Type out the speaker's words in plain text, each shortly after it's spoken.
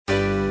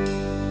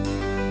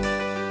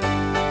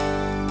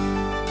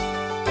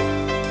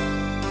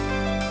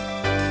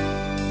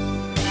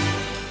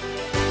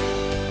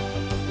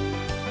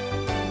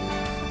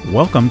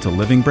Welcome to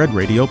Living Bread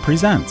Radio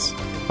Presents,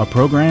 a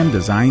program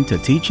designed to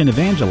teach and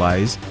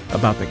evangelize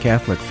about the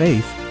Catholic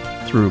faith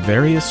through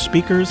various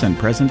speakers and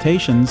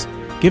presentations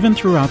given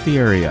throughout the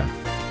area.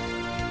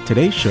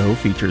 Today's show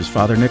features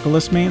Father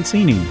Nicholas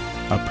Mancini,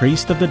 a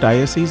priest of the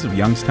Diocese of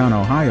Youngstown,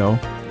 Ohio,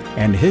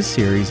 and his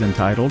series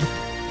entitled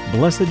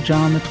Blessed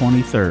John the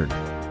 23rd,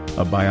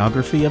 a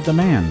biography of the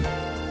man.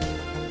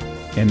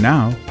 And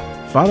now,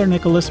 Father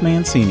Nicholas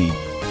Mancini.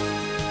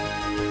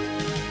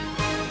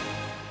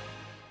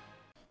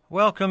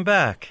 Welcome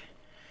back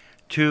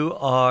to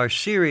our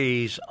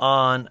series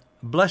on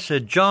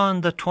Blessed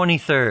John the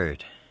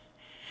 23rd,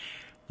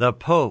 the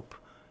Pope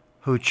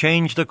who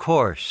changed the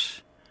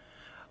course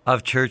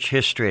of church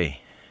history.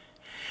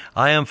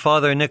 I am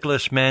Father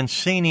Nicholas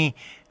Mancini,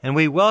 and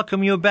we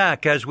welcome you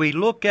back as we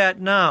look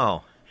at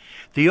now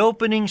the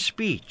opening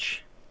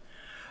speech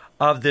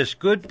of this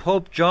good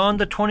Pope John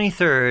the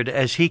 23rd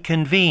as he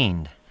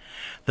convened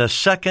the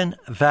Second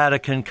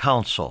Vatican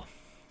Council.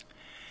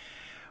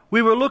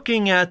 We were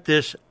looking at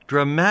this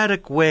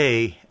dramatic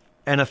way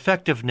and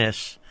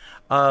effectiveness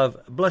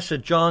of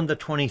Blessed John the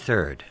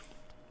 23rd.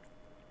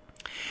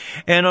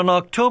 And on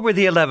October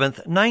the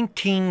 11th,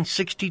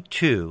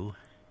 1962,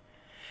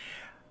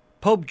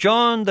 Pope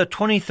John the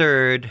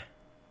 23rd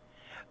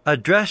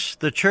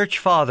addressed the Church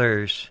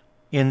Fathers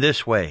in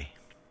this way.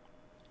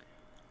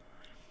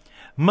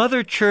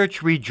 Mother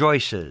Church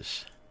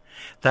rejoices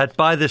that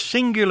by the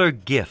singular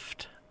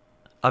gift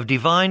of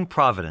divine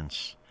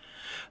providence,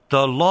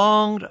 the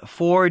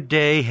longed-for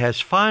day has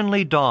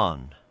finally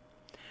dawned,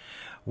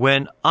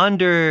 when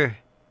under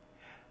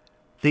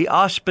the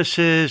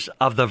auspices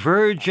of the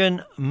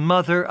Virgin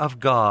Mother of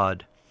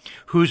God,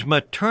 whose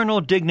maternal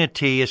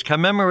dignity is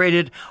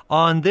commemorated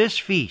on this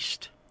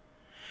feast,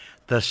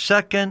 the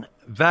Second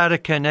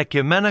Vatican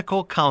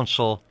Ecumenical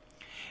Council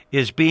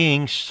is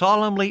being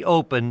solemnly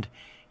opened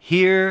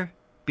here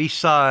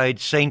beside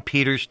St.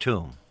 Peter's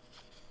tomb.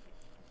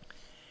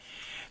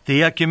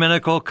 The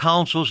ecumenical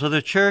councils of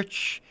the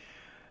Church,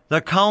 the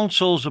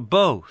councils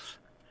both,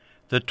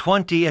 the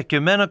 20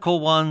 ecumenical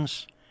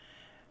ones,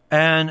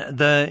 and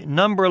the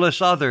numberless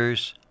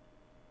others,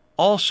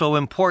 also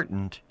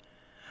important,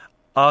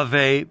 of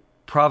a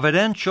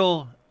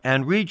providential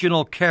and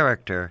regional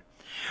character,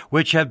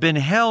 which have been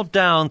held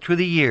down through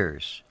the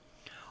years,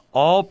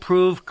 all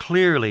prove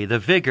clearly the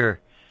vigor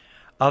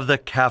of the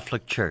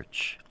Catholic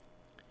Church,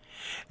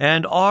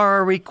 and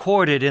are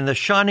recorded in the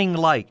shining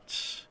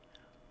lights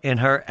in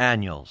her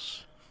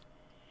annuals.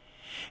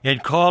 In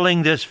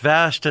calling this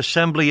vast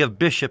assembly of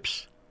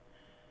bishops,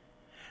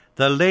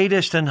 the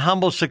latest and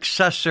humble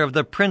successor of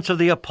the Prince of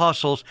the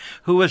Apostles,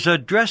 who is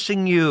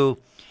addressing you,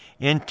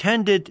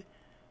 intended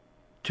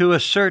to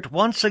assert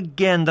once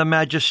again the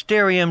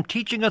magisterium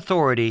teaching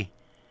authority,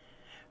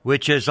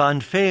 which is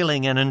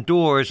unfailing and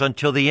endures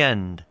until the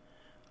end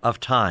of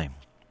time.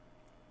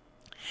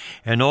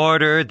 In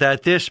order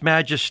that this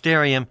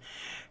magisterium,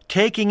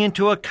 taking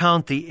into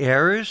account the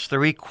errors, the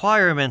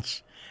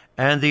requirements,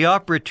 and the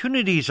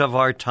opportunities of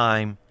our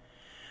time,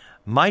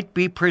 might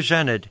be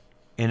presented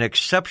in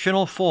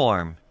exceptional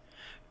form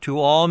to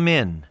all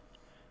men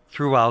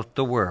throughout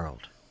the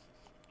world.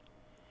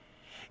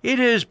 It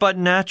is but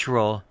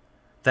natural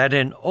that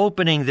in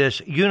opening this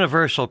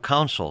universal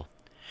council,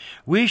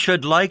 we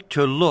should like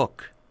to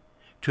look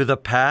to the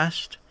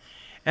past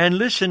and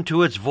listen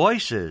to its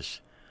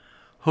voices,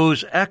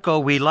 whose echo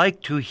we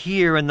like to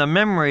hear in the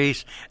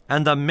memories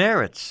and the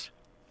merits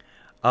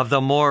of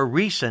the more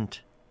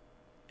recent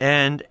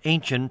and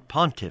ancient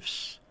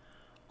pontiffs,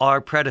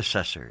 our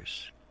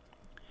predecessors.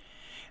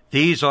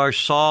 These are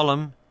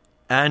solemn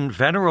and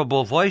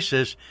venerable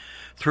voices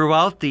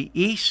throughout the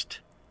East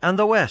and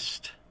the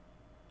West,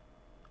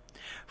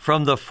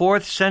 from the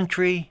 4th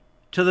century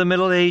to the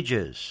Middle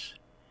Ages,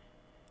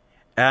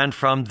 and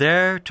from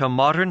there to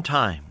modern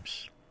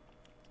times.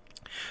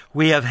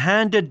 We have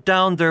handed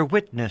down their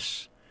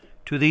witness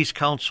to these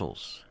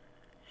councils.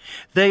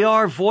 They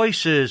are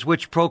voices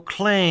which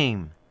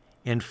proclaim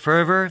in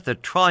fervor the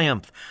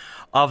triumph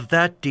of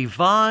that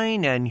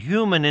divine and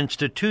human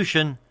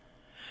institution,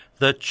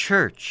 the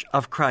Church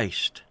of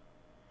Christ,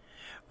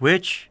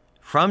 which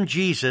from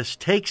Jesus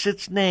takes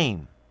its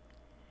name,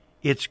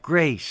 its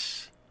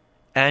grace,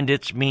 and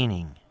its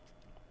meaning.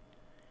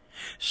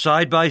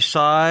 Side by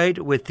side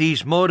with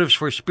these motives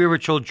for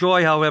spiritual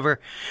joy, however,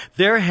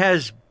 there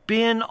has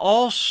been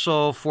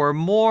also for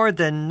more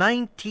than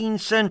 19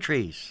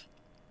 centuries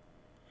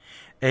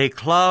a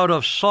cloud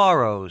of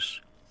sorrows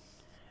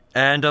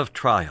and of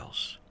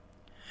trials.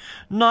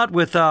 Not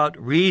without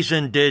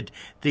reason did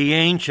the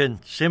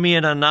ancient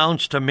Simeon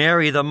announce to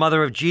Mary, the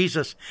mother of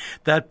Jesus,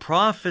 that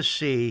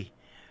prophecy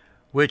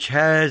which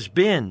has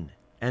been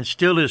and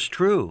still is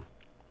true.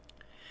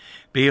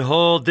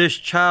 Behold, this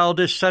child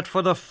is set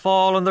for the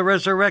fall and the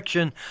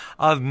resurrection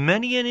of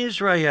many in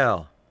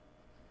Israel,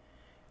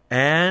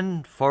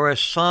 and for a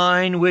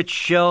sign which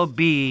shall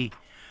be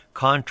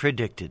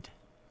contradicted.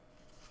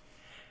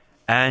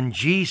 And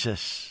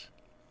Jesus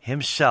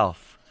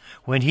himself,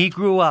 when he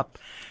grew up,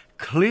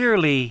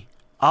 clearly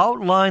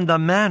outlined the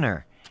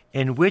manner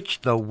in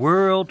which the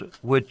world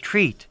would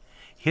treat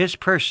his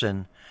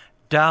person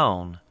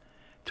down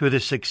through the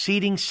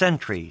succeeding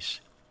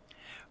centuries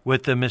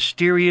with the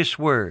mysterious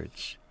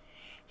words,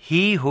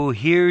 "He who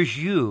hears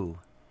you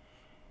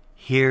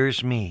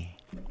hears me."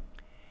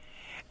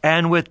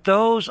 And with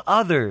those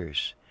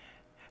others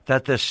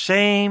that the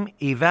same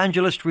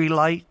evangelist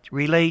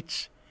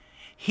relates,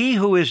 "He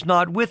who is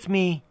not with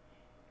me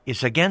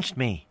is against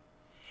me,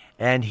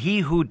 and he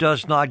who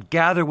does not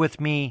gather with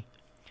me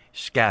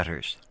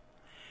scatters."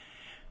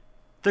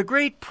 The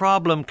great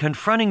problem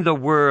confronting the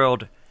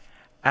world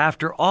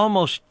after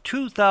almost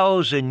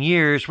 2,000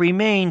 years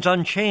remains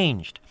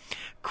unchanged.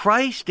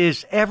 Christ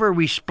is ever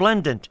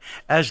resplendent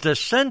as the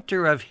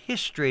center of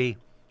history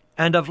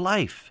and of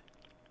life.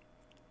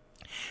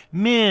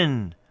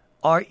 Men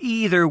are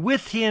either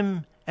with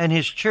him and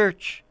his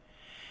church,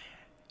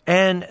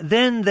 and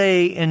then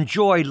they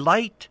enjoy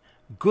light,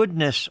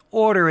 goodness,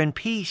 order, and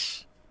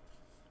peace,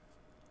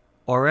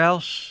 or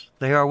else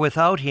they are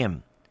without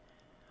him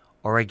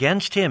or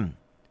against him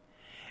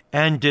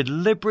and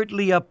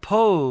deliberately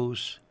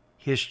oppose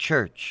his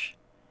church.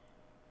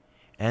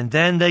 And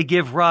then they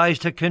give rise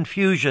to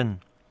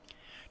confusion,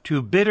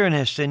 to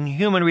bitterness in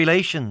human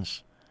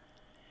relations,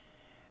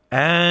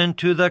 and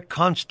to the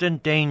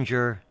constant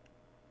danger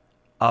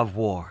of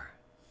war.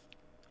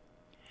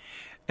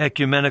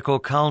 Ecumenical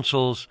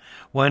councils,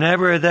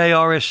 whenever they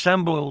are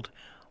assembled,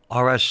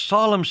 are a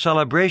solemn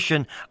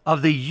celebration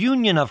of the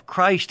union of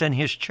Christ and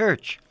his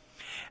church,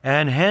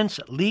 and hence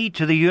lead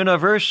to the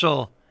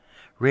universal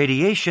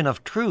radiation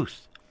of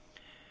truth,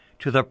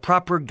 to the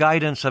proper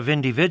guidance of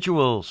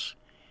individuals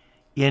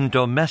in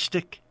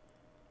domestic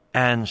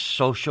and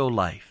social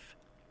life,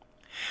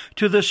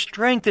 to the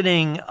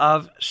strengthening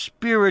of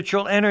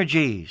spiritual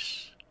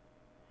energies,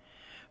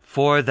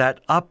 for that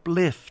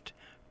uplift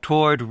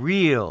toward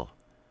real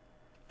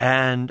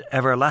and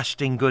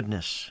everlasting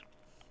goodness.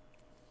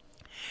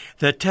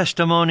 The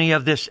testimony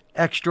of this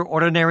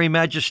extraordinary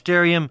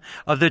magisterium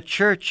of the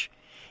Church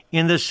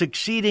in the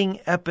succeeding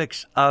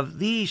epochs of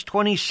these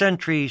 20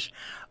 centuries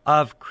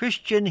of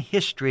Christian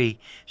history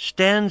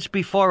stands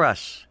before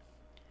us,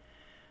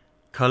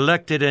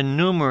 collected in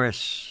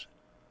numerous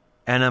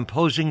and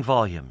imposing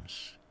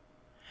volumes,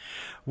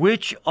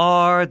 which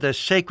are the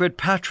sacred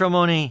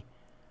patrimony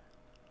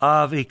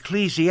of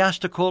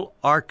ecclesiastical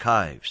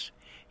archives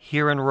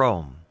here in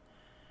Rome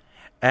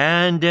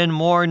and in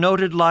more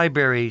noted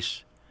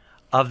libraries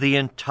of the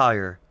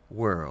entire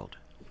world.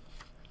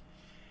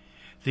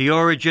 The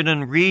origin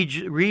and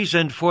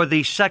reason for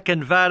the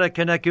Second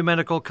Vatican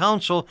Ecumenical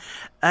Council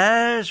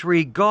as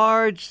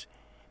regards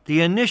the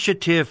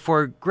initiative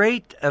for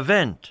great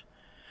event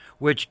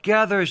which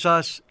gathers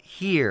us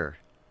here,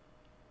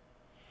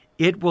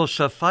 it will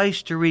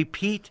suffice to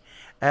repeat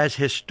as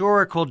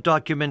historical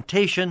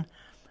documentation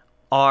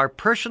our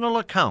personal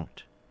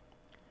account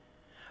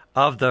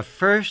of the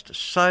first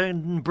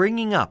sudden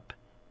bringing up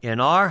in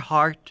our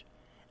heart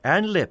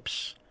and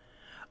lips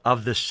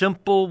of the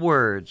simple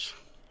words,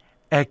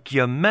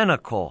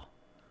 Ecumenical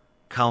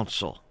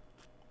Council.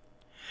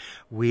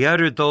 We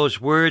uttered those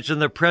words in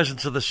the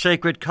presence of the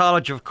Sacred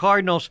College of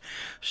Cardinals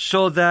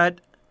so that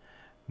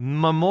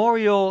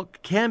memorial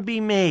can be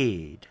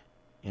made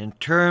in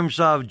terms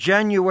of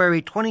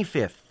January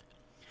 25th,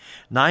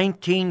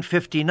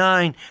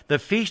 1959, the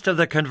feast of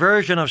the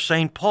conversion of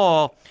St.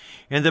 Paul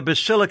in the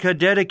basilica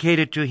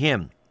dedicated to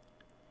him.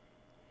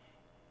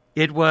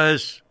 It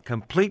was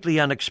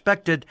completely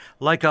unexpected,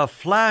 like a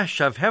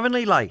flash of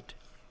heavenly light,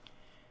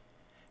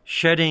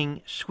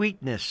 shedding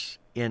sweetness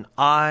in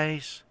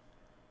eyes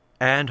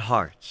and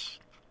hearts.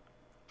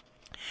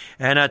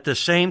 And at the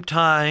same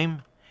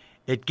time,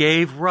 it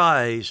gave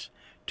rise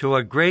to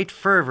a great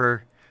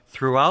fervor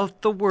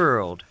throughout the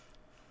world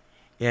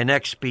in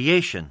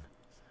expiation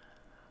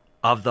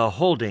of the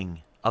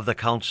holding of the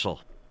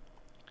council.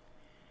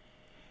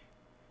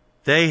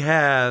 They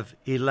have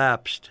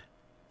elapsed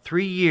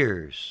 3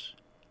 years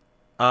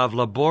of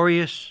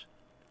laborious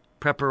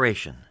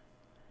preparation,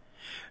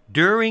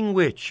 during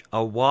which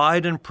a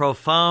wide and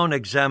profound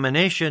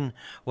examination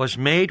was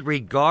made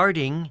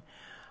regarding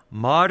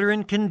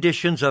modern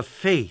conditions of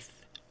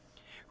faith,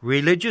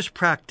 religious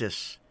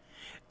practice,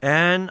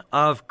 and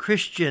of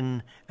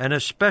Christian and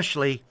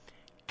especially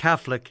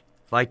Catholic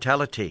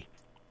vitality.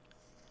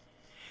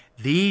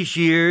 These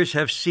years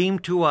have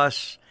seemed to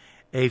us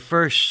a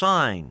first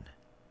sign,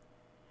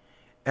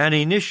 an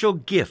initial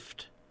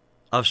gift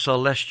of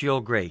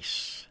celestial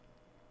grace.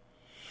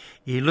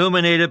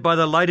 Illuminated by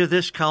the light of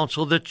this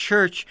counsel, the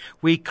Church,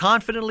 we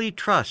confidently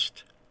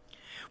trust,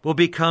 will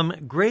become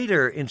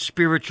greater in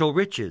spiritual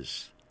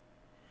riches,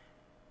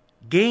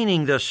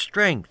 gaining the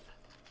strength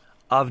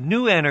of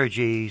new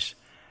energies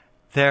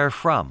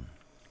therefrom.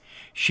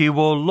 She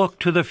will look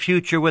to the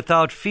future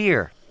without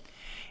fear.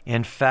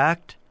 In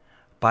fact,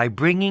 by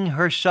bringing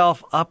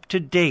herself up to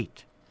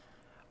date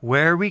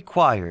where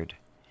required,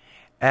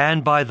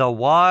 and by the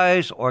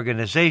wise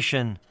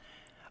organization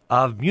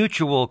of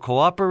mutual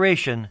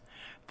cooperation,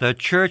 the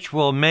Church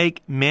will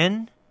make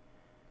men,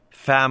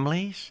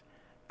 families,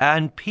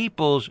 and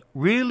peoples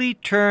really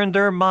turn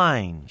their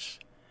minds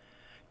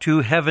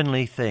to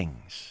heavenly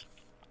things.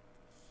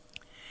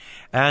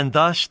 And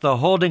thus the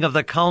holding of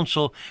the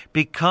council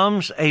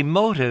becomes a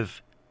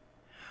motive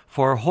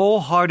for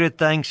wholehearted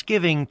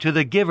thanksgiving to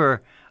the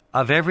giver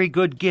of every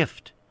good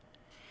gift,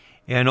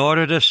 in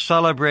order to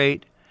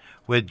celebrate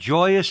with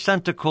joyous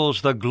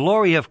canticles the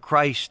glory of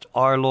Christ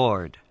our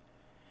Lord,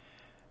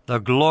 the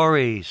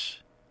glories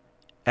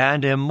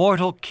and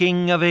immortal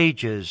King of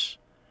ages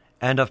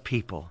and of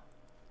people.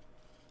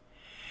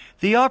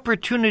 The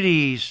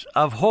opportunities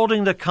of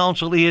holding the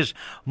council is,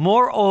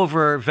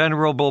 moreover,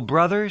 venerable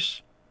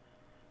brothers,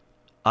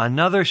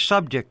 another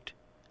subject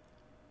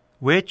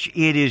which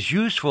it is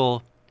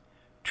useful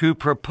to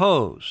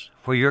propose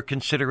for your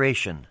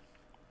consideration.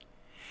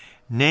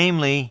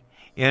 Namely,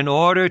 in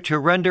order to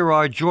render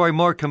our joy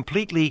more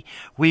completely,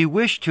 we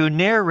wish to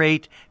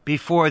narrate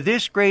before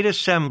this great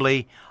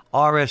assembly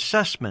our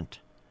assessment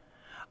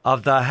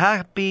of the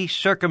happy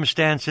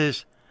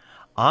circumstances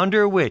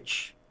under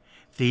which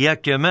the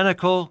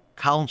ecumenical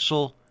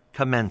council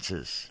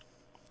commences.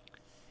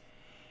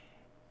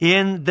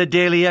 In the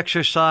daily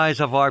exercise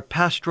of our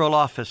pastoral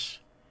office,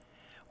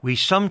 we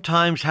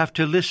sometimes have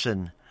to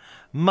listen,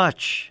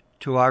 much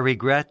to our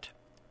regret,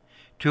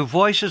 to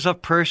voices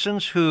of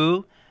persons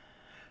who,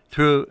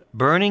 through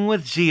burning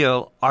with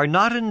zeal, are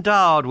not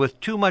endowed with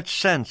too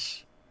much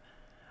sense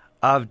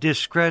of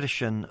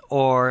discretion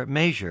or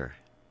measure.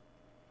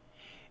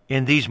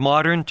 In these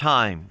modern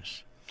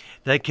times,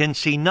 they can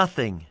see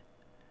nothing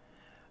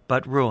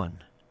but ruin.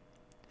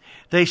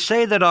 They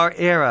say that our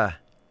era,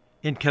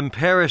 in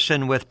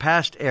comparison with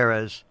past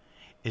eras,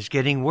 is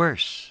getting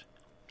worse,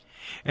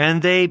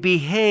 and they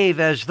behave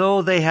as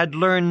though they had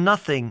learned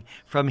nothing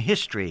from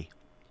history,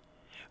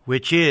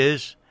 which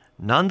is,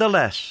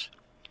 nonetheless,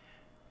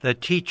 the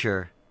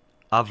teacher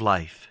of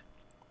life.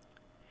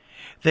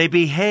 They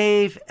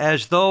behave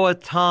as though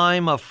at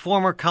time of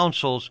former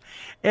councils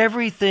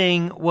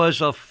everything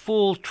was a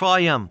full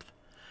triumph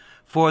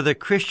for the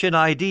Christian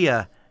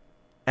idea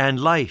and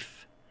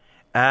life,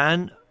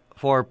 and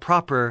for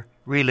proper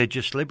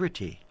religious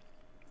liberty.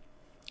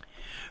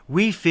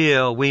 We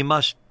feel we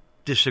must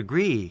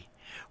disagree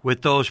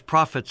with those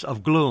prophets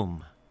of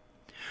gloom,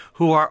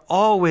 who are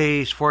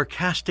always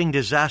forecasting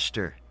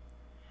disaster,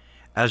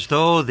 as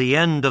though the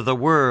end of the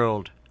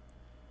world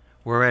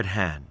were at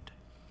hand.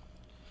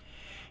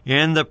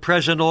 In the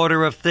present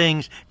order of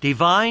things,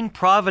 divine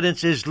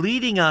providence is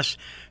leading us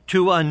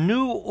to a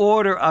new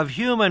order of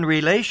human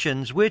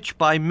relations which,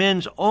 by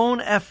men's own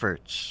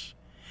efforts,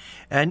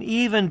 and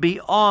even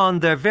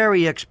beyond their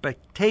very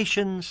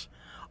expectations,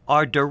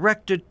 are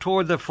directed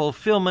toward the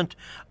fulfillment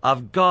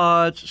of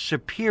God's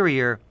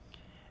superior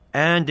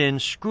and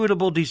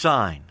inscrutable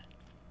design.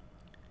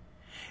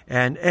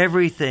 And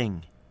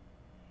everything,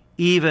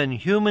 even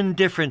human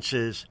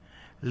differences,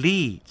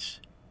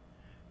 leads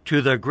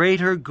to the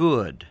greater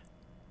good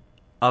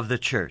of the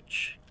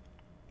Church.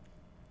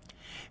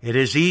 It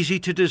is easy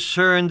to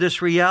discern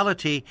this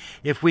reality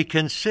if we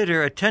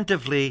consider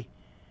attentively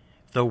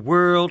the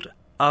world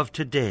of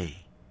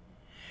today,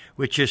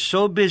 which is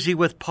so busy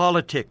with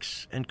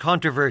politics and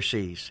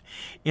controversies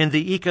in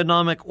the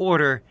economic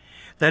order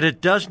that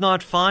it does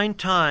not find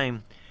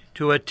time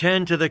to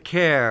attend to the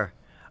care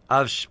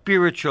of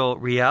spiritual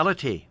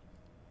reality,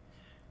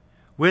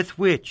 with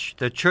which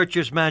the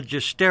Church's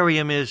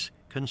magisterium is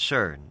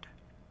concerned.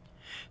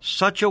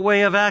 Such a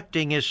way of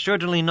acting is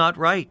certainly not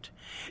right,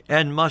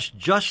 and must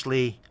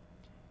justly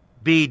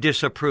be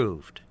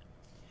disapproved.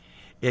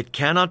 It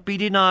cannot be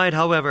denied,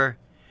 however,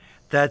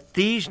 that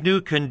these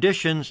new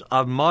conditions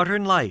of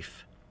modern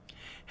life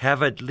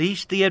have at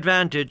least the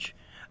advantage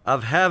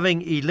of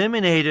having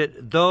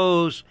eliminated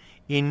those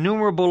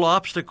innumerable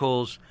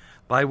obstacles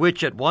by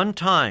which at one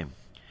time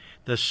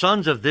the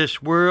sons of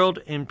this world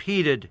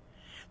impeded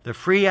the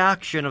free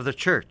action of the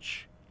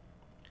Church.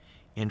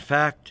 In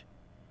fact,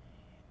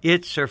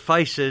 it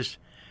suffices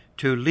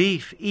to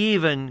leaf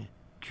even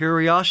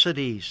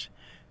curiosities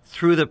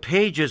through the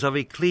pages of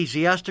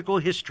ecclesiastical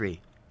history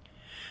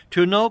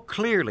to know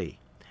clearly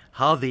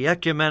how the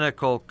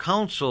ecumenical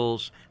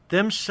councils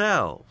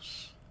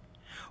themselves,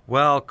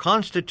 while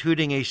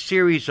constituting a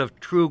series of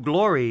true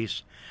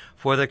glories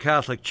for the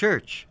Catholic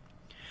Church,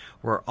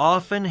 were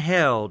often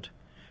held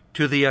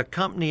to the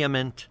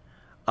accompaniment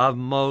of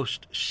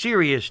most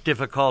serious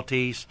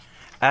difficulties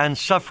and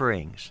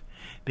sufferings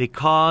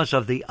because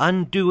of the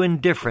undue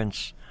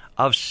indifference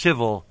of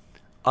civil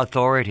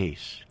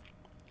authorities.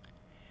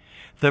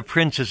 The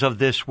princes of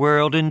this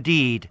world,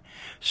 indeed,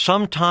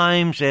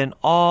 sometimes in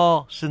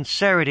all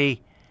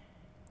sincerity,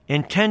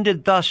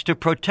 intended thus to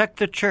protect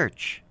the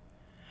Church,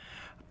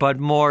 but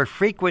more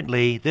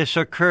frequently this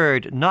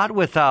occurred not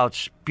without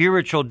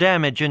spiritual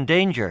damage and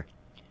danger,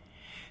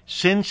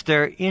 since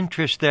their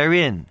interest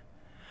therein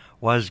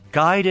was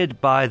guided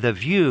by the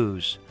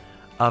views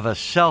of a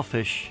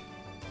selfish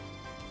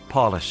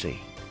policy.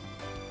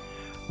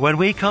 When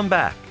we come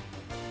back,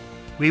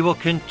 we will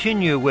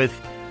continue with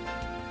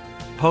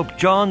Pope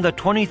John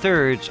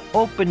XXIII's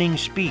opening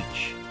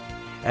speech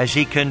as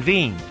he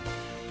convened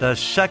the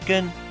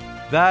Second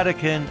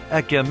Vatican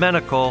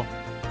Ecumenical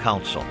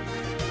Council.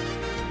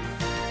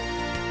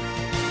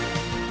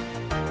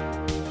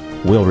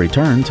 We'll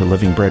return to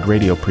Living Bread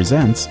Radio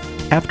Presents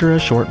after a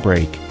short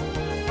break.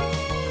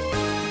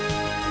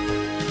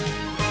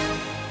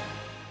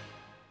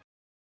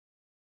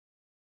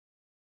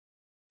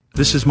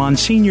 This is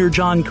Monsignor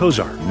John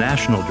Kozar,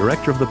 National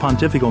Director of the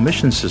Pontifical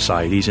Mission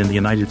Societies in the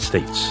United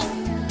States.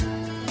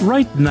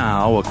 Right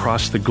now,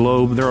 across the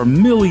globe, there are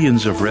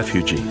millions of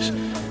refugees,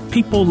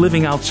 people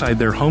living outside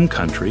their home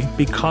country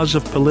because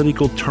of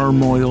political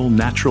turmoil,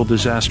 natural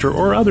disaster,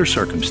 or other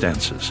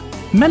circumstances.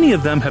 Many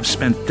of them have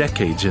spent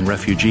decades in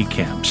refugee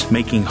camps,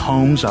 making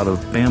homes out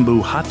of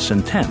bamboo huts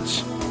and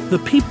tents. The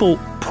people,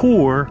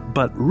 poor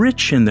but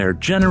rich in their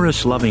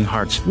generous, loving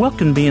hearts,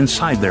 welcomed me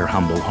inside their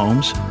humble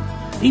homes.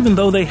 Even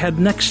though they had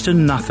next to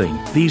nothing,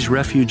 these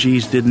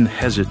refugees didn't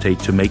hesitate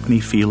to make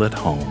me feel at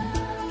home.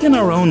 In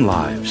our own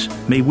lives,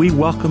 may we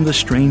welcome the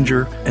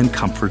stranger and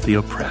comfort the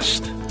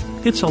oppressed.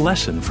 It's a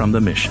lesson from the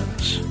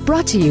missions.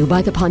 Brought to you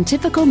by the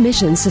Pontifical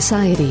Mission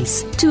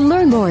Societies. To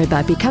learn more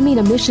about becoming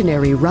a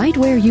missionary right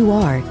where you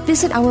are,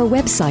 visit our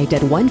website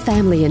at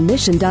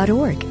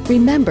onefamilyandmission.org.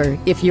 Remember,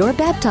 if you're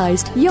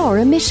baptized, you're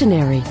a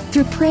missionary.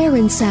 Through prayer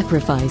and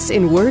sacrifice,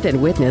 in word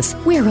and witness,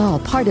 we're all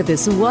part of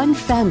this one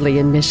family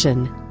in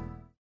mission.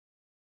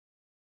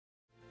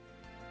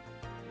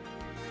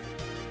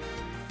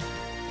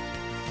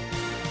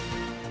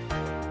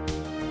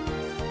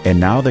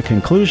 And now the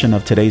conclusion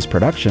of today's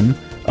production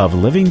of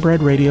Living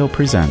Bread Radio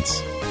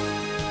Presents.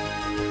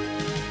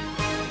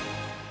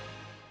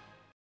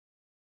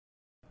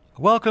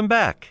 Welcome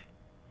back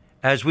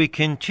as we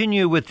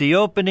continue with the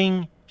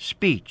opening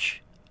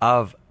speech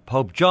of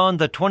Pope John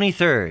the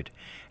 23rd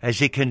as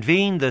he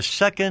convened the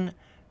Second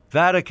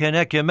Vatican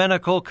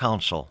Ecumenical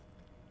Council.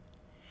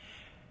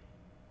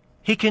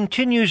 He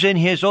continues in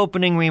his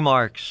opening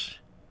remarks.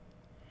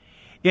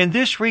 In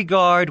this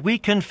regard, we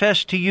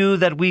confess to you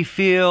that we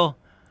feel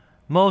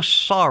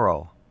most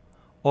sorrow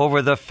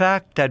over the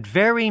fact that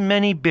very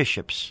many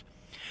bishops,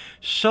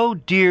 so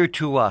dear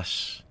to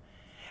us,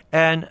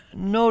 and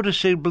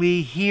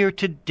noticeably here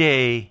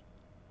today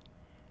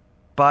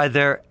by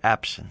their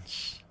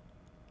absence,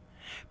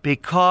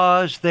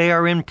 because they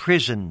are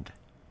imprisoned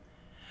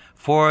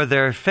for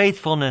their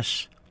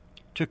faithfulness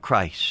to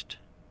Christ,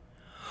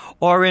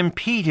 or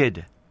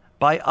impeded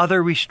by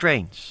other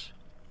restraints.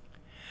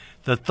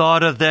 The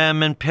thought of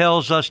them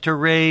impels us to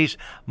raise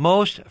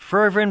most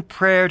fervent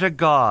prayer to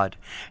God.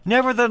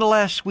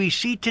 Nevertheless, we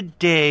see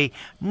today,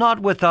 not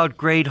without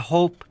great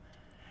hope,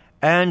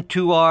 and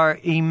to our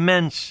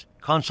immense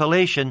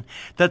consolation,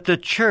 that the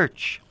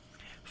Church,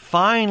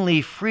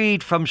 finally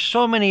freed from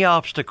so many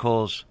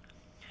obstacles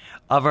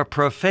of a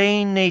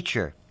profane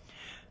nature,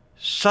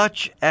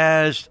 such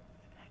as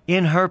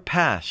in her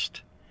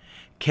past,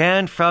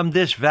 can from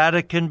this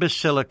Vatican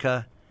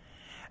Basilica,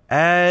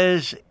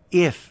 as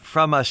if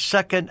from a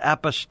second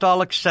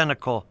apostolic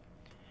cenacle,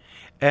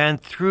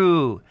 and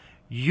through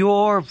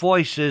your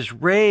voices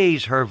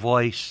raise her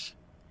voice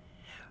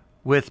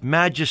with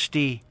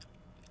majesty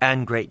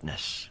and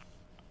greatness.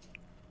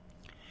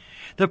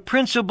 The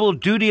principal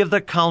duty of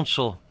the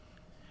Council,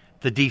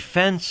 the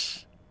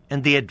defense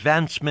and the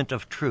advancement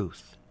of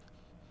truth.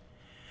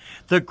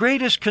 The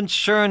greatest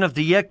concern of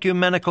the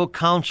Ecumenical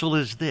Council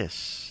is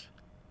this,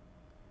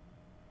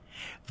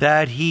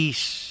 that he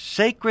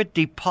sacred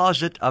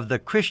deposit of the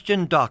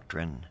Christian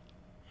doctrine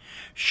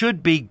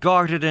should be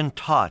guarded and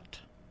taught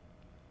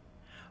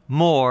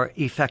more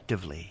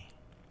effectively.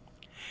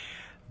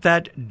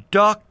 That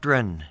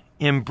doctrine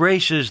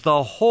embraces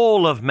the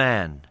whole of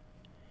man,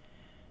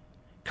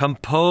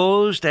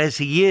 composed as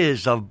he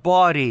is of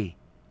body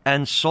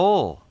and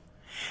soul,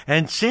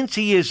 and since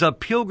he is a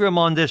pilgrim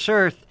on this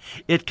earth,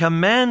 it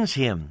commands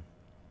him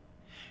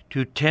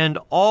to tend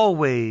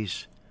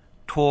always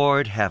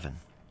toward heaven.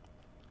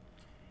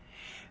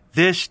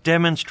 This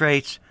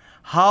demonstrates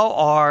how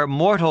our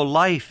mortal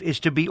life is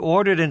to be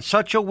ordered in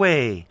such a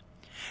way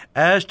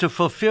as to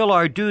fulfill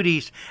our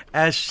duties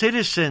as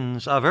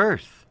citizens of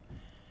earth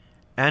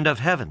and of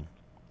heaven,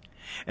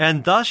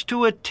 and thus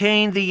to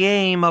attain the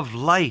aim of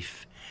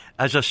life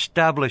as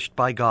established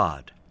by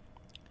God.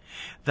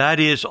 That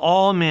is,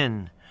 all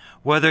men,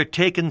 whether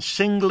taken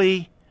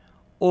singly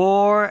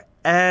or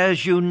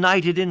as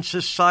united in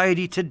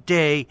society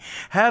today,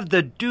 have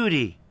the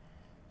duty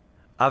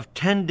of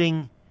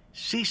tending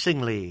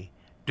ceasingly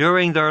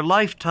during their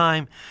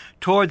lifetime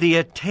toward the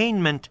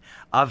attainment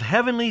of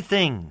heavenly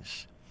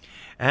things,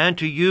 and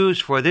to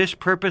use for this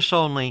purpose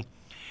only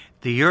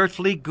the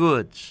earthly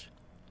goods,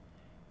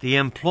 the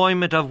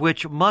employment of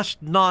which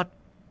must not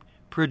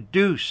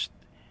produce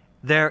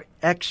their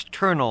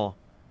external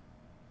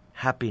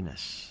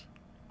happiness.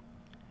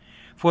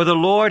 For the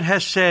Lord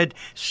has said,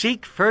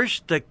 "Seek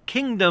first the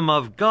kingdom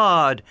of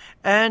God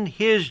and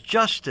his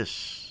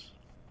justice."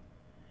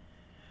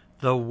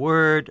 The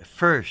word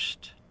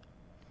 "first"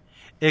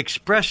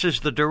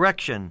 expresses the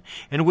direction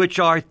in which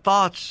our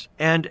thoughts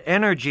and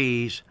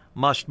energies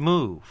must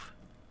move.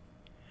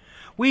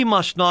 We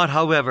must not,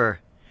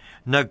 however,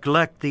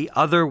 neglect the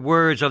other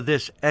words of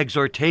this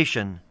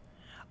exhortation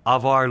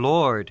of our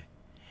Lord,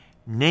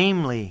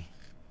 namely,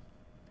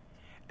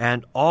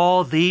 and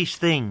all these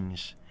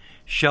things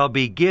shall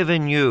be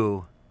given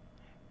you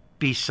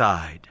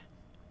beside.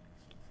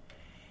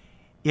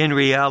 In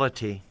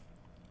reality,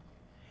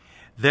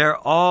 there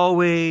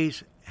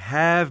always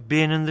have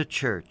been in the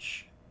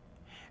church,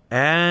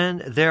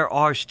 and there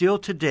are still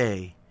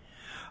today,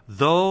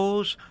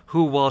 those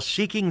who, while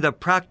seeking the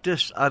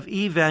practice of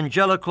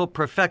evangelical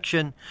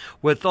perfection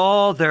with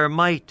all their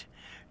might,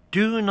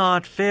 do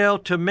not fail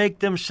to make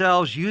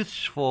themselves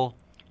useful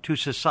to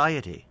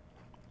society.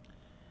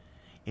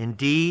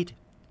 Indeed,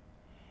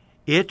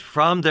 it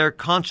from their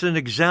constant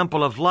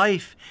example of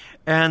life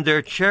and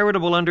their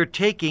charitable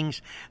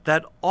undertakings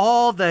that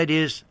all that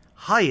is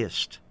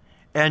highest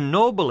and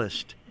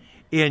noblest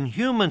in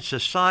human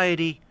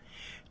society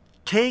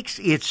takes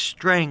its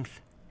strength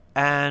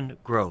and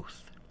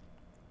growth.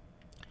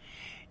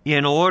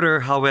 In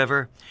order,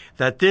 however,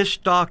 that this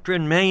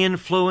doctrine may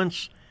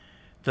influence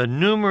the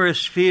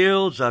numerous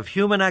fields of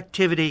human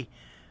activity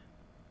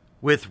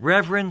with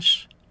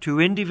reverence to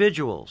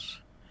individuals,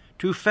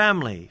 to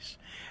families,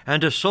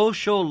 and to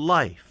social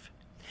life,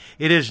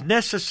 it is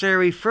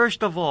necessary,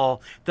 first of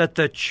all, that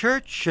the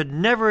church should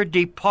never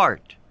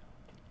depart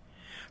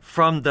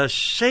from the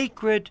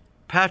sacred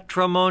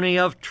patrimony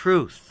of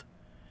truth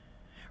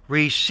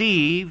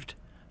received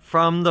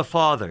from the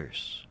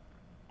fathers.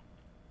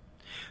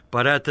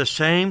 But at the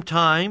same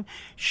time,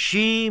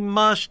 she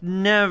must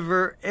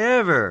never,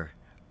 ever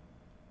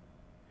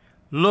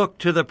look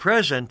to the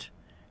present,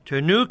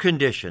 to new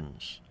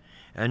conditions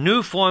and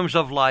new forms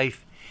of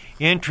life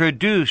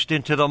introduced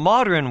into the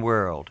modern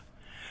world,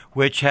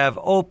 which have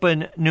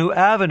opened new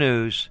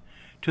avenues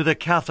to the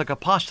Catholic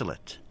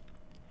apostolate.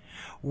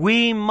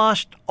 We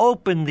must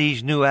open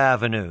these new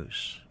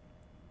avenues,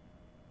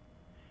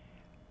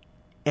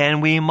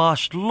 and we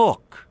must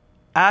look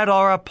at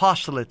our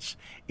apostolates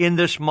in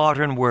this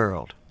modern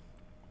world.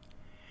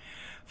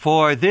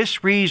 For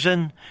this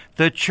reason,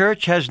 the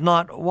Church has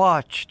not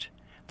watched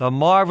the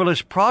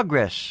marvelous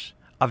progress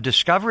of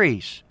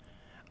discoveries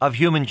of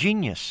human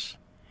genius,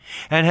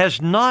 and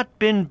has not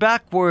been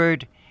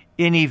backward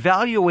in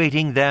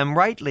evaluating them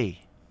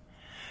rightly.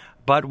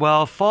 But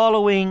while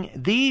following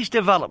these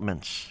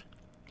developments,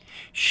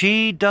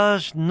 she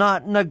does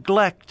not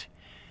neglect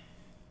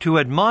to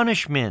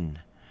admonish men,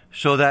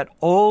 so that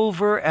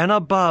over and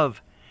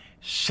above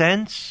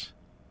sense,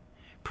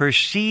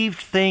 perceived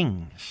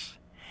things,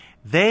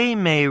 they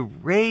may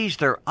raise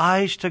their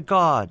eyes to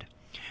God,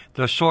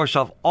 the source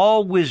of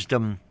all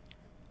wisdom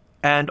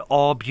and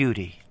all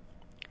beauty.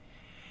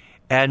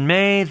 And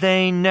may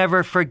they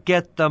never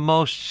forget the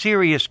most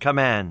serious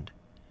command: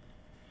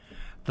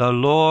 the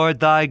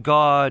Lord thy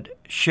God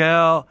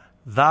shall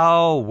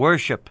thou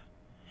worship,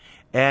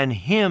 and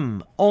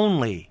him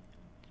only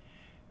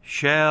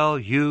shall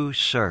you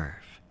serve.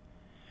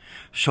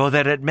 So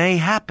that it may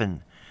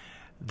happen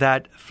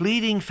that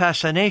fleeting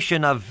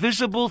fascination of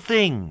visible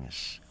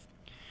things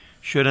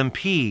should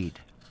impede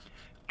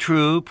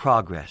true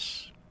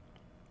progress.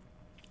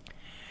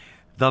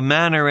 The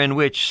manner in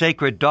which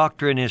sacred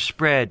doctrine is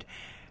spread,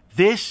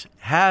 this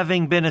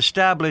having been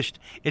established,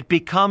 it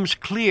becomes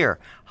clear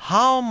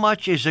how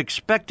much is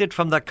expected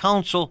from the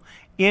Council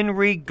in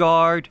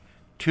regard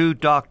to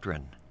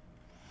doctrine.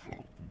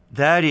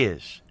 That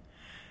is,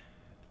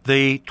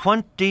 the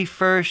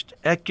 21st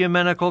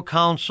Ecumenical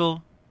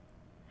Council,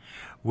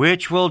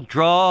 which will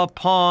draw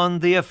upon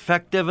the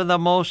effective and the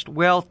most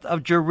wealth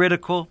of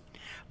juridical,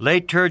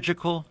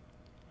 liturgical,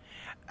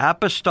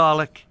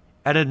 apostolic,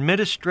 and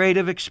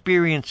administrative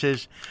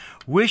experiences,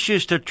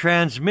 wishes to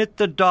transmit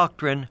the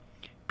doctrine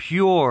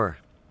pure,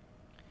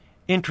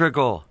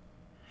 integral,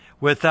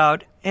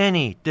 without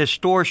any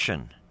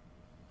distortion,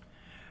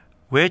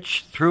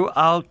 which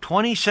throughout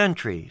 20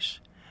 centuries,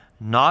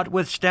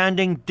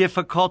 notwithstanding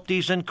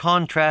difficulties and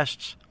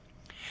contrasts,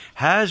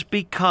 has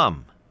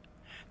become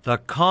the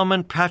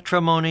common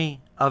patrimony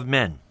of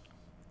men.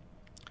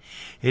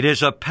 It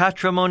is a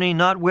patrimony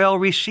not well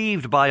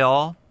received by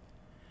all,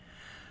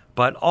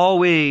 but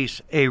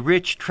always a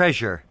rich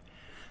treasure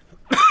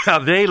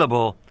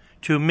available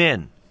to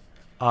men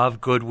of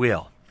good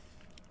will.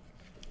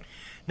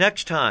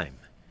 Next time,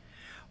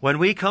 when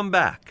we come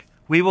back,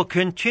 we will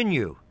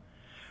continue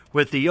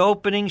with the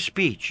opening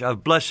speech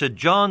of Blessed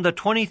John the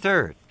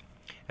 23rd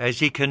as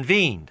he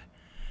convened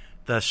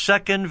the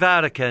Second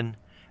Vatican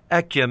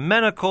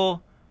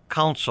Ecumenical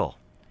Council.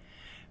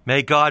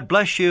 May God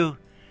bless you,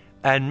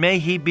 and may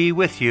he be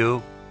with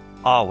you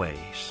always.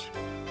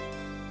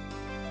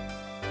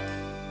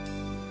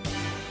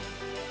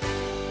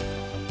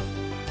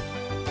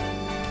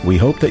 We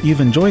hope that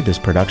you've enjoyed this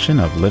production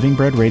of Living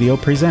Bread Radio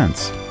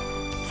Presents.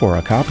 For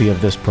a copy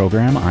of this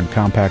program on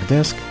compact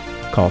disc,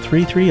 call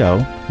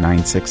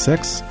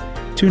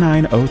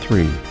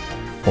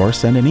 330-966-2903 or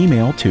send an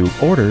email to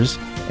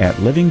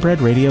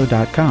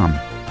orders@livingbreadradio.com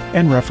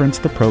and reference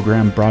the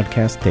program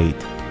broadcast date.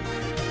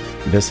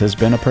 This has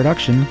been a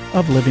production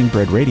of Living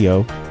Bread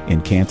Radio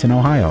in Canton,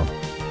 Ohio.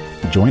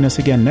 Join us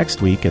again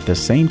next week at the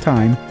same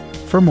time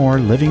for more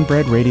Living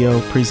Bread Radio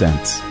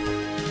Presents.